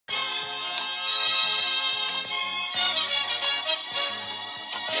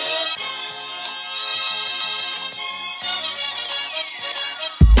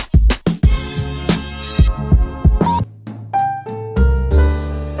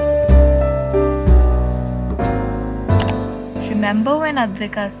Remember when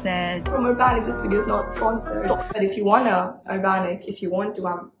Advika said from Urbanic, this video is not sponsored, but if you wanna Urbanic, if you want to,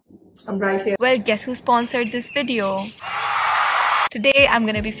 I'm right here. Well, guess who sponsored this video? Today I'm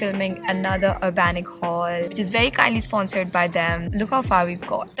gonna be filming another Urbanic haul, which is very kindly sponsored by them. Look how far we've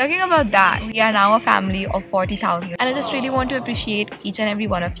got. Talking about that, we are now a family of 40,000, and I just really want to appreciate each and every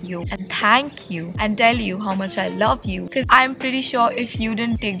one of you and thank you and tell you how much I love you, because I'm pretty sure if you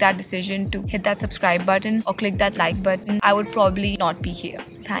didn't take that decision to hit that subscribe button or click that like button, I would probably not be here.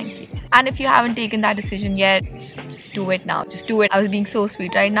 So thank you. And if you haven't taken that decision yet, just do it now. Just do it. I was being so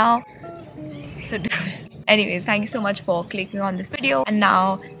sweet right now, so do it. Anyways, thank you so much for clicking on this video, and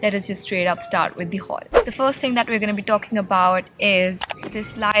now let us just straight up start with the haul. The first thing that we're going to be talking about is this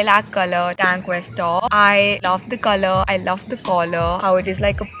lilac color tank vest top. I love the color, I love the collar, how it is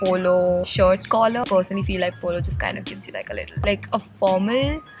like a polo shirt collar. Personally feel like polo just kind of gives you like a little like a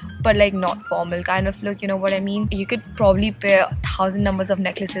formal but like not formal kind of look, you know what I mean? You could probably pair 1,000 numbers of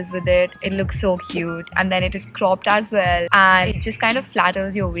necklaces with it. It looks so cute, and then it is cropped as well, and it just kind of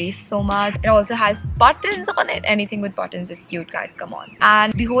flatters your waist so much. It also has buttons on it. Anything with buttons is cute, guys, come on.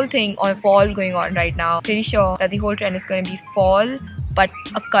 And the whole thing on fall going on right now, pretty sure that the whole trend is going to be fall, but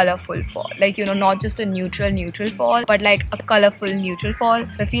a colorful fall, like, you know, not just a neutral fall, but like a colorful neutral fall.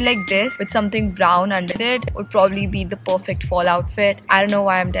 So I feel like this with something brown under it would probably be the perfect fall outfit. I don't know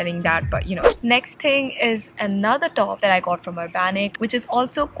why I'm telling that, but you know. Next thing is another top that I got from Urbanic, which is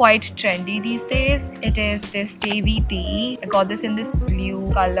also quite trendy these days. It is this baby tee. I got this in this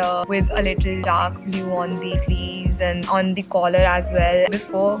blue color with a little dark blue on the sleeves and on the collar as well.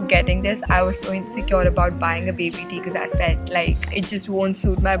 Before getting this, I was so insecure about buying a baby tee because I felt like it just won't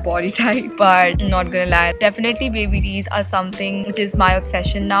suit my body type, but I'm not gonna lie, definitely baby tees are something which is my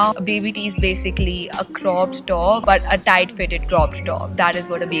obsession now. A baby tee is basically a cropped top, but a tight fitted cropped top. That is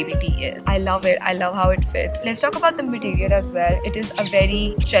what a baby tee is. I love it. I love how it fits. Let's talk about the material as well. It is a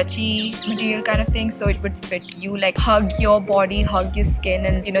very stretchy material kind of thing, so it would fit you, like hug your body, hug your skin,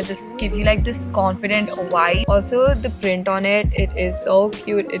 and you know, just give you like this confident vibe. Also the print on it, it is so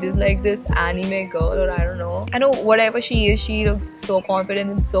cute. It is like this anime girl, or I don't know, I know whatever she is, she looks so confident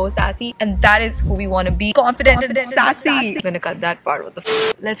and so sassy, and that is who we want to be, confident and sassy. I'm gonna cut that part. What the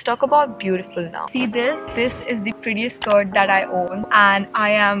f. Let's talk about beautiful now. See this is the prettiest skirt that I own, and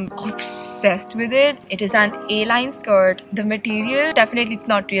I am obsessed with it. It is an A-line skirt. The material, definitely it's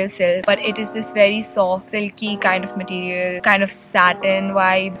not real silk, but it is this very soft silky kind of material, kind of satin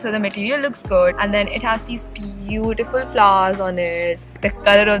vibe. So the material looks good, and then it has these beautiful flowers on it. The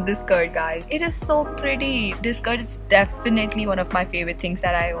color of this skirt, guys, it is so pretty. This skirt is definitely one of my favorite things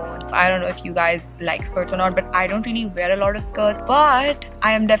that I own. I don't know if you guys like skirts or not, but I don't really wear a lot of skirts, but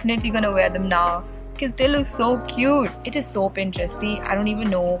I am definitely gonna wear them now because they look so cute. It is so Pinteresty, I don't even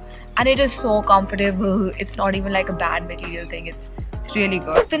know, and it is so comfortable. It's not even like a bad material thing. It's really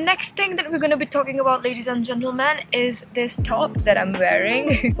good. The next thing that we're gonna be talking about, ladies and gentlemen, is this top that I'm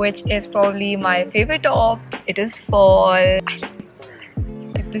wearing, which is probably my favorite top. It is fall.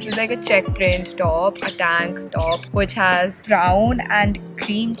 This is like a check print top, a tank top, which has brown and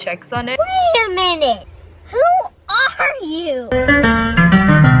cream checks on it. Wait a minute! Who are you?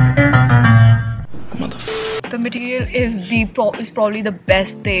 The material is probably the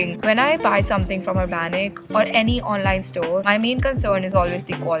best thing. When I buy something from Urbanic or any online store, my main concern is always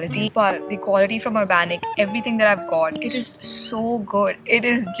the quality. But the quality from Urbanic, everything that I've got, it is so good. It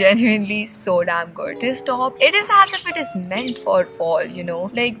is genuinely so damn good. This top, it is as if it is meant for fall, you know.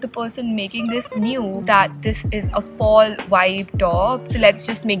 Like the person making this knew that this is a fall vibe top, so let's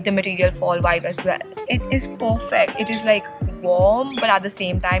just make the material fall vibe as well. It is perfect. It is like warm, but at the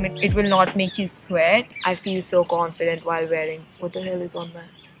same time it will not make you sweat. I feel so confident while wearing. What the hell is on my...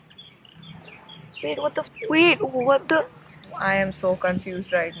 what the... I am so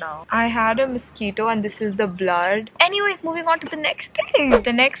confused right now. I had a mosquito and this is the blood. Anyways, moving on to the next thing.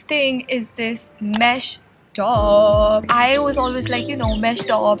 The next thing is this mesh top. I was always like, you know, mesh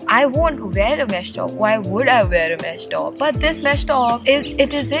top, I won't wear a mesh top. Why would I wear a mesh top? But this mesh top is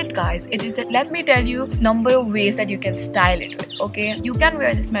it, guys. It is it. Let me tell you number of ways that you can style it with. Okay, you can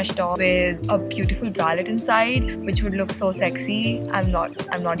wear this mesh top with a beautiful bralette inside, which would look so sexy. I'm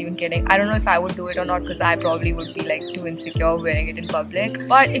not even kidding. I don't know if I would do it or not, because I probably would be like too insecure wearing it in public.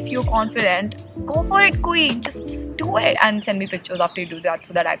 But if you're confident, go for it, queen. Just do it and send me pictures after you do that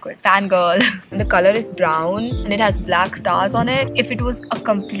so that I could fangirl. The color is brown and it has black stars on it. If it was a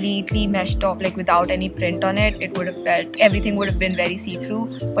completely mesh top, like without any print on it, it would have felt, everything would have been very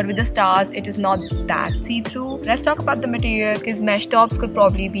see-through. But with the stars, it is not that see-through. Let's talk about the material, because mesh tops could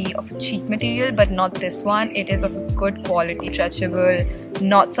probably be of a cheap material, but not this one. It is of a good quality, stretchable,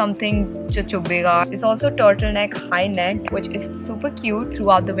 not something chuchubega. It's also turtleneck high neck, which is super cute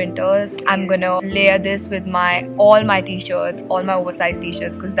throughout the winters. I'm gonna layer this with all my t-shirts, all my oversized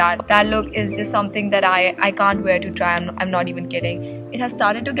t-shirts, because that look is just something that I can't wear to try. I'm not even kidding. It has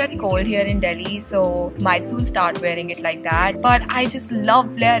started to get cold here in Delhi, so might soon start wearing it like that. But I just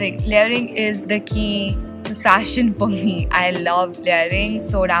love layering. Layering is the key to fashion for me. I love layering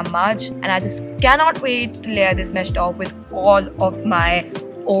so damn much, and I just cannot wait to layer this mesh top with all of my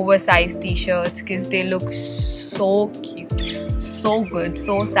oversized t-shirts because they look so cute, so good,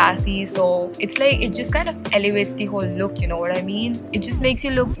 so sassy. So it's like it just kind of elevates the whole look, you know what I mean? It just makes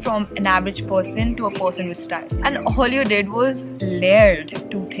you look from an average person to a person with style, and all you did was layered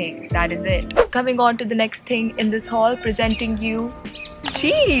two things. That is it. Coming on to the next thing in this haul, presenting you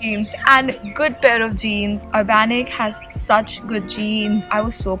jeans, and good pair of jeans. Urbanic has such good jeans. I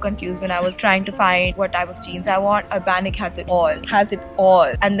was so confused when I was trying to find what type of jeans I want. Urbanic has it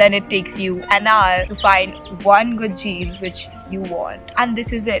all, and then it takes you an hour to find one good jeans which you want, and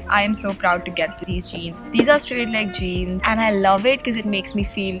this is it. I am so proud to get these jeans. These are straight leg jeans, and I love it because it makes me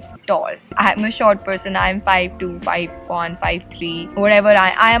feel tall. I'm a short person. I'm 5'2", 5'1", 5'3", whatever.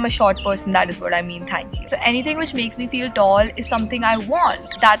 I am a short person. That is what I mean. Thank you. So anything which makes me feel tall is something I want.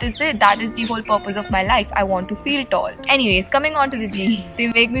 That is it. That is the whole purpose of my life. I want to feel tall. Anyways, coming on to the jeans. They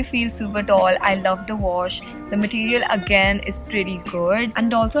make me feel super tall. I love the wash. The material again is pretty good, and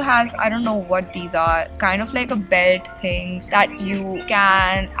it also has, I don't know what these are, kind of like a belt thing that you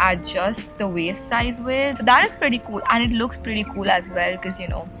can adjust the waist size with. So that is pretty cool, and it looks pretty cool as well because, you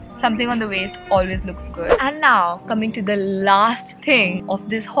know, something on the waist always looks good. And now coming to the last thing of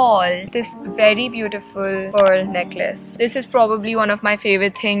this haul, this very beautiful pearl necklace. This is probably one of my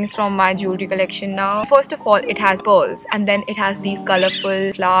favorite things from my jewelry collection now. First of all, it has pearls, and then it has these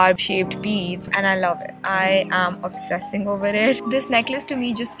colorful flower shaped beads, and I love it. I am obsessing over it. This necklace to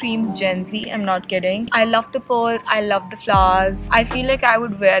me just screams Gen Z. I'm not kidding. I love the pearls, I love the flowers. I feel like I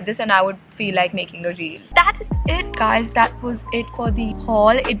would wear this and I would feel like making a reel. That is it, guys. That was it for the haul.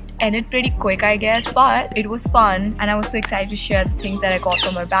 It ended pretty quick, I guess, but it was fun, and I was so excited to share the things that I got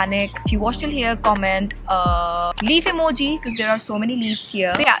from Urbanic. If you watched till here, comment a leaf emoji because there are so many leaves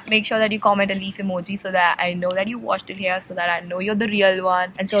here. So yeah, make sure that you comment a leaf emoji so that I know that you watched it here, so that I know you're the real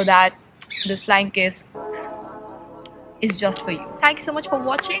one, and so that this flying kiss is just for you. Thank you so much for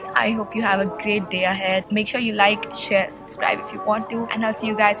watching. I hope you have a great day ahead. Make sure you like, share, subscribe if you want to, and I'll see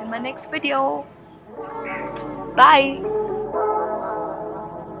you guys in my next video. Bye.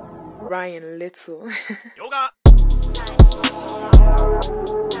 Ryan Little. Yoga.